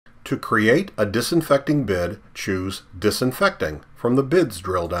To create a disinfecting bid, choose Disinfecting from the Bids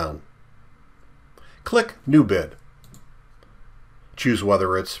drill-down. Click New Bid. Choose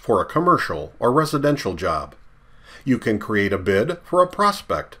whether it's for a commercial or residential job. You can create a bid for a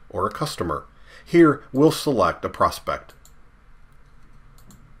prospect or a customer. Here, we'll select a prospect.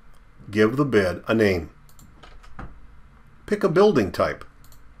 Give the bid a name. Pick a building type.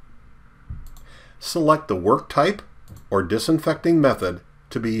 Select the work type or disinfecting method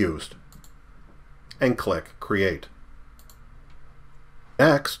to be used, and click Create.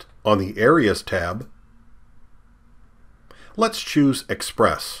 Next, on the Areas tab, let's choose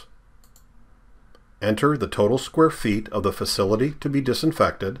Express. Enter the total square feet of the facility to be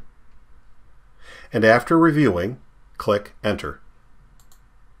disinfected, and after reviewing, click Enter.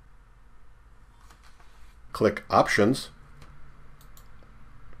 Click Options,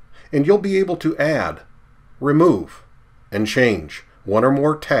 and you'll be able to add, remove, and change one or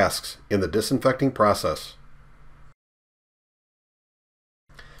more tasks in the disinfecting process.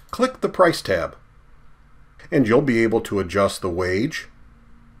 Click the Price tab, and you'll be able to adjust the wage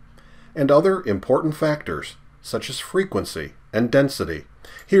and other important factors such as frequency and density.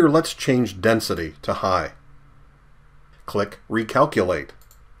 Here, let's change density to high. Click Recalculate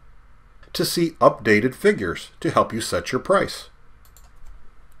to see updated figures to help you set your price.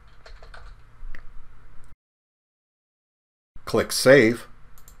 Click Save,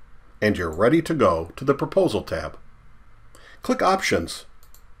 and you're ready to go to the Proposal tab. Click Options,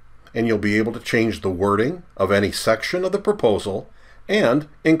 and you'll be able to change the wording of any section of the proposal and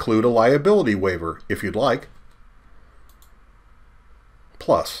include a liability waiver if you'd like.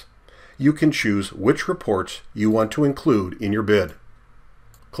 Plus, you can choose which reports you want to include in your bid.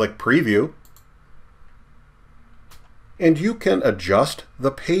 Click Preview, and you can adjust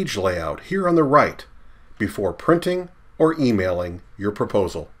the page layout here on the right before printing or emailing your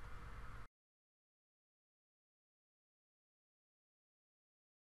proposal.